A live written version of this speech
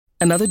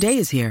Another day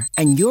is here,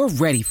 and you're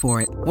ready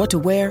for it. What to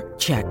wear?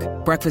 Check.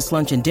 Breakfast,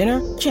 lunch, and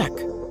dinner? Check.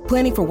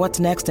 Planning for what's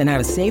next and how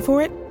to save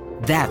for it?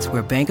 That's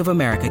where Bank of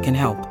America can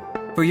help.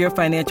 For your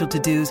financial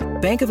to-dos,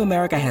 Bank of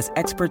America has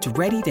experts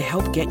ready to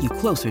help get you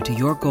closer to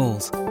your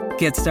goals.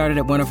 Get started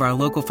at one of our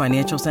local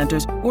financial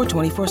centers or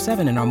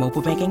 24/7 in our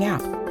mobile banking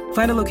app.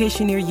 Find a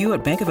location near you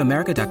at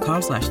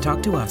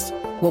bankofamerica.com/talktous.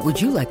 What would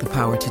you like the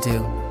power to do?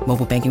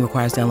 Mobile banking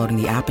requires downloading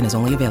the app and is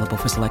only available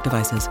for select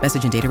devices.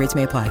 Message and data rates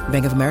may apply.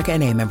 Bank of America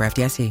N.A., member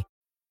FDIC.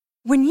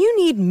 When you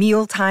need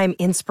mealtime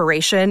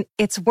inspiration,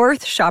 it's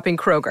worth shopping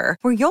Kroger,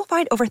 where you'll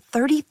find over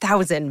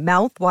 30,000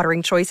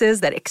 mouth-watering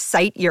choices that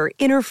excite your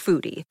inner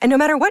foodie. And no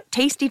matter what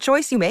tasty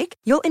choice you make,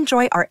 you'll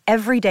enjoy our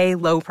everyday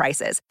low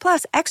prices,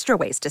 plus extra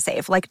ways to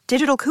save, like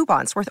digital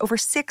coupons worth over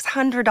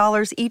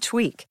 $600 each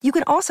week. You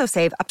can also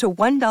save up to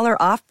 $1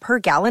 off per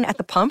gallon at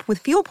the pump with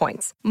fuel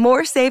points.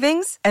 More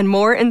savings and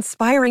more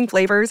inspiring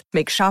flavors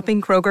make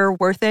shopping Kroger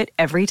worth it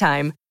every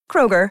time.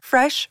 Kroger,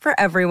 fresh for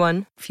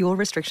everyone. Fuel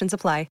restrictions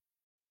apply.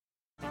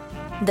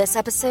 This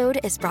episode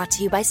is brought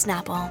to you by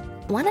Snapple.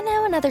 Want to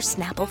know another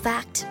Snapple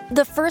fact?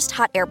 The first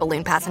hot air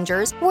balloon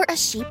passengers were a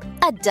sheep,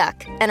 a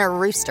duck, and a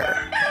rooster.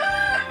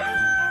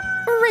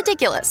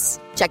 Ridiculous.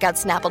 Check out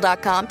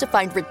Snapple.com to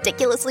find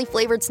ridiculously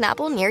flavored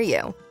Snapple near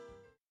you.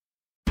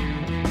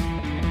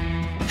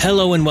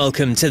 Hello and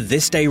welcome to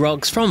This Day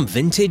Rocks from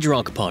Vintage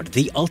Rock Pod,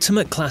 the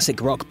ultimate classic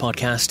rock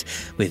podcast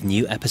with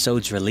new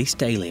episodes released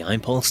daily.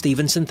 I'm Paul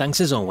Stevenson. Thanks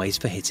as always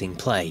for hitting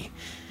play.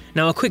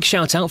 Now, a quick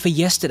shout out for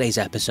yesterday's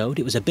episode.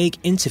 It was a big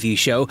interview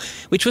show,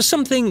 which was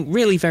something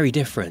really very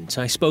different.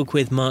 I spoke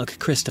with Mark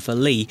Christopher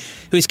Lee,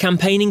 who is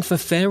campaigning for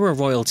fairer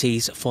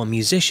royalties for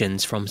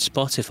musicians from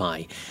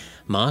Spotify.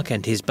 Mark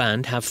and his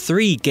band have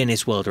 3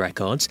 Guinness World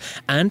Records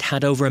and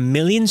had over 1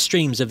 million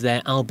streams of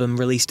their album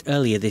released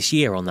earlier this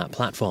year on that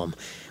platform,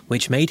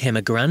 which made him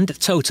a grand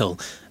total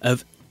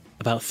of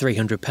about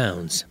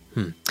 £300.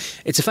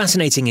 It's a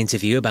fascinating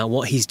interview about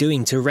what he's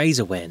doing to raise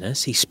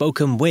awareness. He's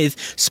spoken with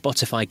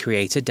Spotify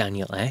creator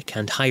Daniel Ek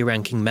and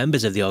high-ranking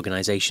members of the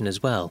organisation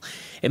as well.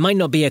 It might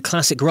not be a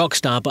classic rock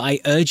star, but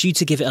I urge you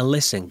to give it a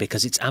listen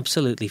because it's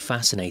absolutely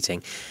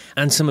fascinating.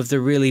 And some of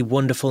the really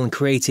wonderful and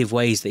creative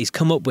ways that he's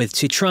come up with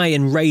to try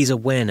and raise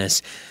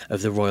awareness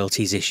of the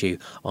royalties issue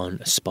on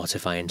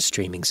Spotify and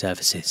streaming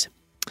services.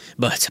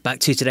 But back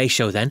to today's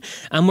show then,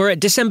 and we're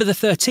at December the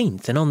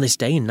 13th, and on this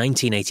day in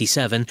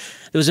 1987,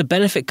 there was a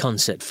benefit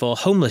concert for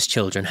homeless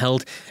children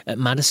held at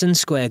Madison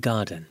Square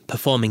Garden.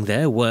 Performing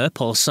there were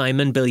Paul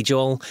Simon, Billy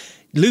Joel,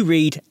 Lou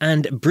Reed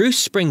and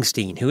Bruce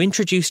Springsteen, who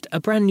introduced a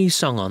brand new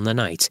song on the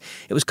night.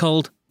 It was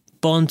called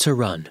Born to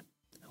Run.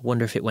 I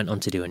wonder if it went on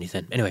to do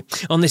anything. Anyway,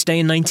 on this day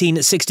in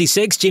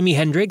 1966, Jimi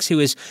Hendrix, who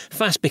is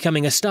fast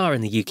becoming a star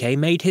in the UK,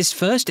 made his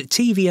first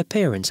TV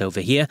appearance over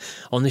here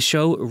on the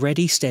show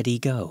Ready, Steady,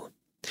 Go.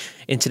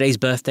 In today's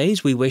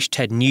birthdays, we wish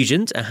Ted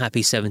Nugent a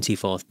happy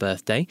 74th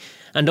birthday.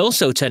 And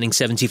also turning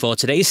 74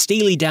 today is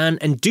Steely Dan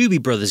and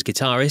Doobie Brothers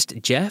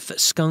guitarist Jeff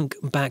Skunk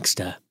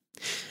Baxter.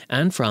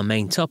 And for our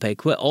main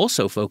topic, we're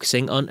also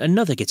focusing on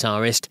another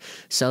guitarist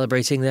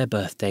celebrating their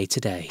birthday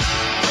today.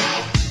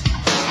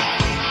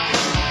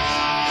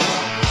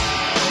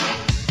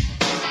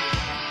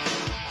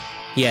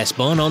 Yes,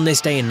 born on this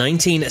day in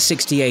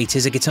 1968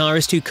 is a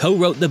guitarist who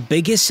co-wrote the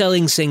biggest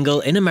selling single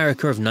in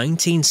America of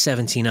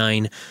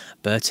 1979,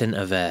 Burton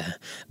Aver.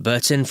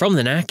 Burton from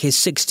the Knack is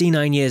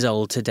 69 years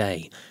old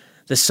today.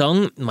 The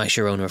song, My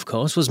Sharona of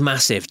course, was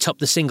massive, topped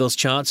the singles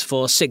charts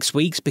for 6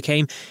 weeks,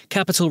 became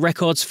Capitol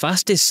Records'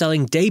 fastest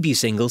selling debut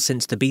single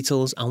since the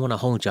Beatles' I Wanna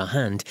Hold Your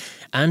Hand,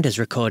 and has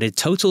recorded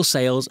total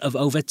sales of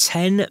over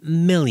 10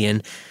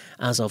 million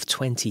as of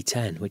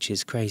 2010, which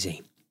is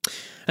crazy.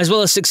 As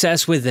well as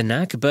success with the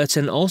Knack,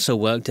 Burton also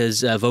worked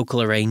as a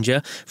vocal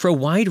arranger for a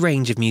wide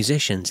range of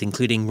musicians,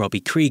 including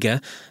Robbie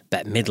Krieger,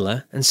 Bette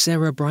Midler and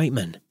Sarah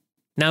Brightman.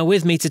 Now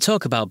with me to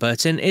talk about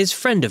Burton is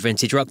friend of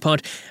Vintage Rock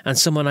Pod and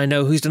someone I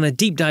know who's done a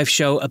deep dive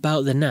show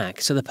about the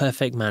Knack, so the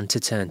perfect man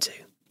to turn to.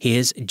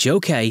 Here's Joe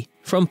Kay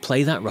from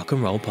Play That Rock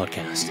and Roll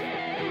podcast.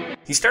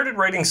 He started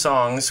writing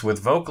songs with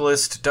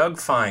vocalist Doug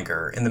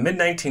Fieger in the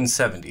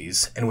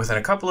mid-1970s, and within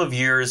a couple of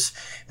years,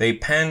 they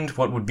penned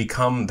what would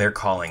become their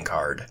calling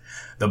card,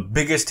 the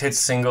biggest hit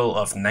single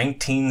of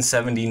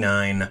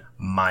 1979,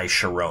 My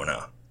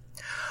Sharona.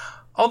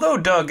 Although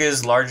Doug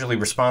is largely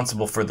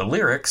responsible for the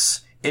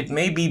lyrics, it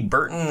may be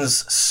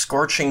Burton's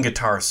scorching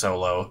guitar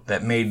solo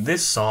that made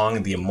this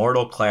song the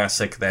immortal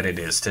classic that it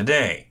is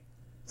today.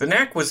 The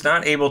Knack was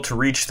not able to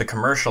reach the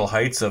commercial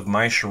heights of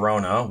My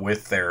Sharona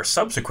with their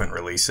subsequent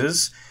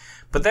releases,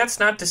 but that's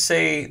not to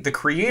say the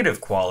creative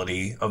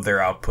quality of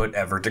their output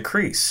ever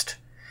decreased.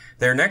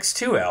 Their next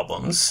 2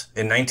 albums,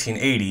 in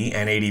 1980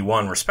 and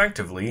 81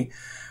 respectively,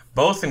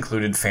 both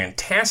included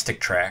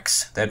fantastic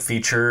tracks that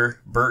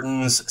feature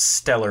Burton's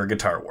stellar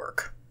guitar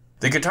work.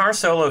 The guitar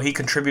solo he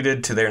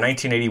contributed to their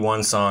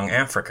 1981 song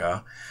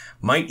Africa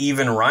might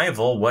even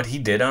rival what he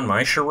did on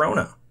My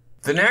Sharona.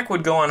 The Knack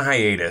would go on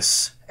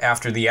hiatus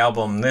after the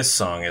album this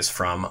song is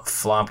from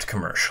flopped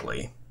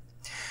commercially.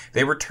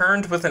 they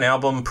returned with an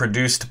album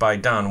produced by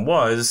Don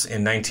Was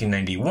in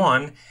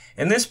 1991,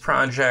 and this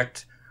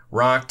project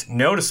rocked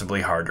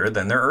noticeably harder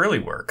than their early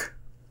work.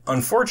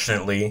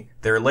 Unfortunately,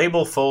 their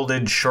label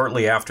folded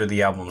shortly after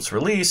the album's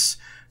release,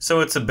 so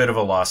it's a bit of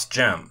a lost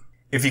gem.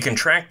 If you can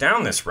track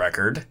down this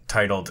record,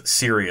 titled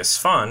Serious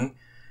Fun,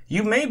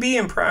 you may be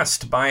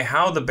impressed by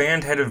how the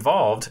band had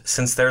evolved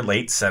since their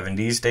late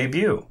 70s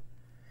debut.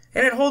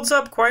 And it holds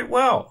up quite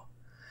well.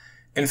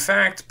 In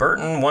fact,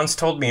 Burton once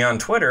told me on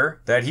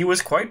Twitter that he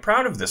was quite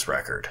proud of this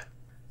record.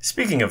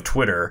 Speaking of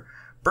Twitter,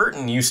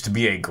 Burton used to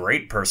be a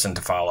great person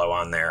to follow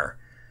on there.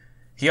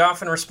 He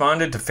often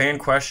responded to fan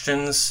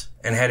questions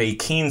and had a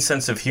keen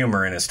sense of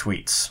humor in his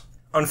tweets.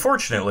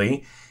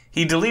 Unfortunately,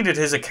 he deleted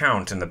his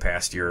account in the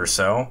past year or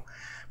so,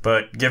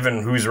 but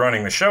given who's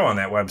running the show on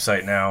that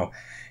website now,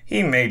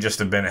 he may just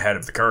have been ahead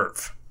of the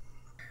curve.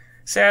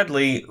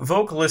 Sadly,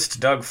 vocalist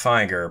Doug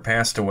Fieger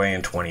passed away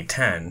in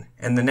 2010,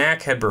 and the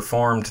Knack had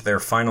performed their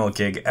final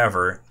gig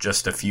ever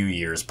just a few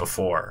years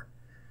before.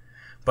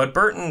 But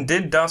Burton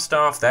did dust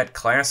off that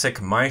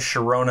classic My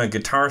Sharona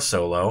guitar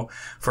solo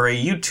for a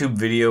YouTube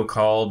video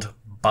called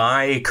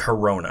By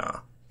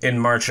Corona in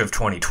March of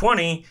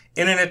 2020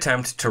 in an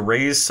attempt to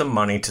raise some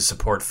money to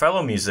support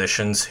fellow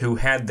musicians who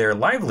had their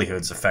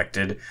livelihoods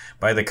affected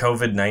by the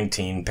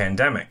COVID-19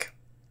 pandemic.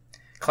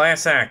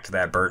 Class act,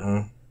 that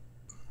Burton.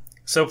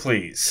 So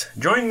please,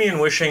 join me in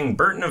wishing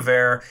Burton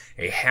Avare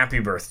a happy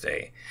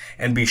birthday,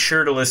 and be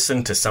sure to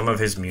listen to some of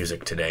his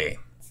music today.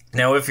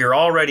 Now, if you're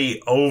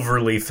already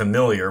overly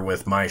familiar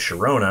with My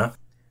Sharona,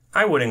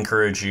 I would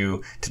encourage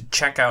you to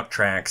check out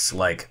tracks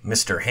like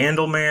Mr.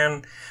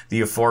 Handelman,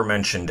 the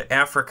aforementioned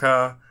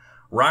Africa,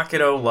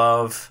 Rocket O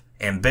Love,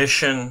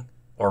 Ambition,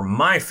 or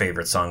my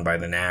favorite song by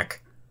the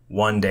Knack,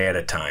 One Day at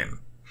a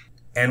Time.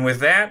 And with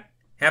that,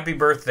 happy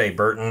birthday,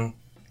 Burton.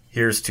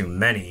 Here's to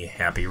many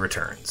happy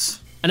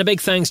returns. And a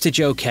big thanks to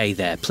Joe Kay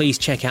there. Please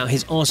check out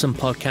his awesome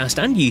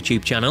podcast and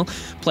YouTube channel,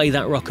 Play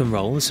That Rock and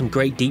Roll. Some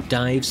great deep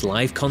dives,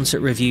 live concert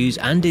reviews,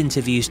 and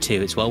interviews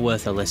too. It's well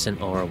worth a listen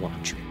or a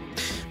watch.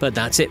 But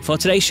that's it for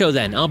today's show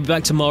then. I'll be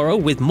back tomorrow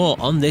with more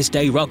On This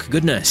Day Rock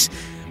goodness.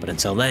 But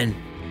until then,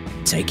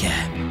 take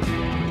care.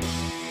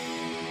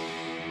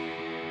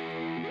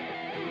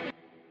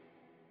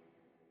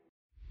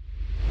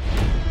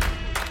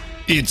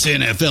 It's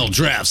NFL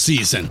draft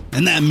season,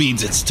 and that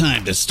means it's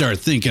time to start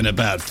thinking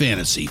about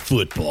fantasy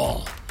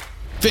football.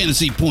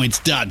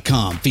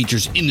 FantasyPoints.com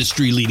features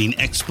industry-leading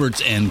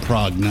experts and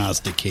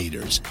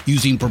prognosticators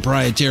using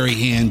proprietary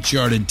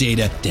hand-charted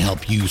data to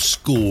help you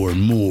score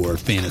more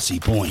fantasy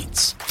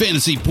points.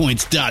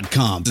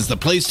 FantasyPoints.com is the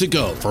place to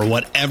go for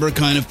whatever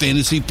kind of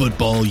fantasy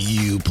football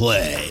you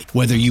play.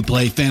 Whether you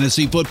play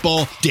fantasy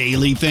football,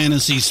 daily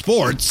fantasy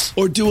sports,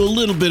 or do a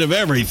little bit of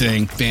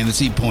everything,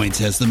 Fantasy Points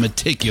has the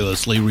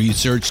meticulously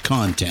researched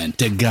content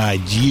to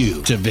guide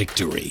you to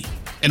victory.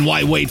 And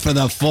why wait for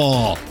the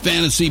fall?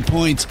 Fantasy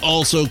Points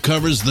also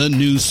covers the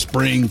new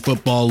spring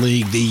football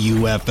league, the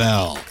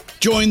UFL.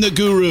 Join the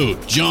guru,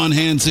 John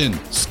Hansen,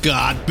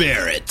 Scott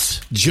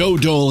Barrett, Joe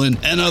Dolan,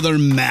 and other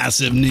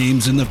massive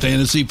names in the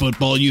fantasy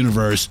football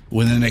universe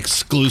with an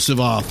exclusive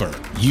offer.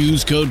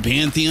 Use code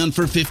Pantheon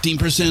for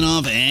 15%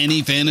 off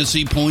any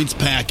Fantasy Points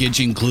package,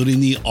 including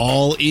the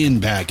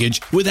all-in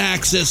package, with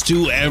access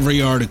to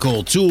every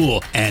article,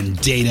 tool, and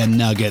data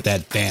nugget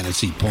that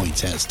Fantasy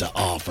Points has to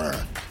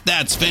offer.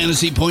 That's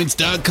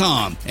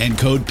FantasyPoints.com and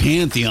code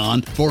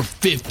Pantheon for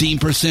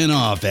 15%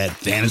 off at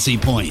Fantasy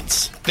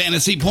Points.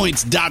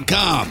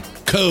 FantasyPoints.com,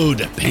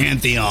 code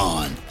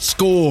Pantheon.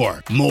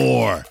 Score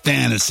more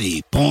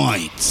fantasy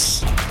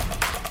points.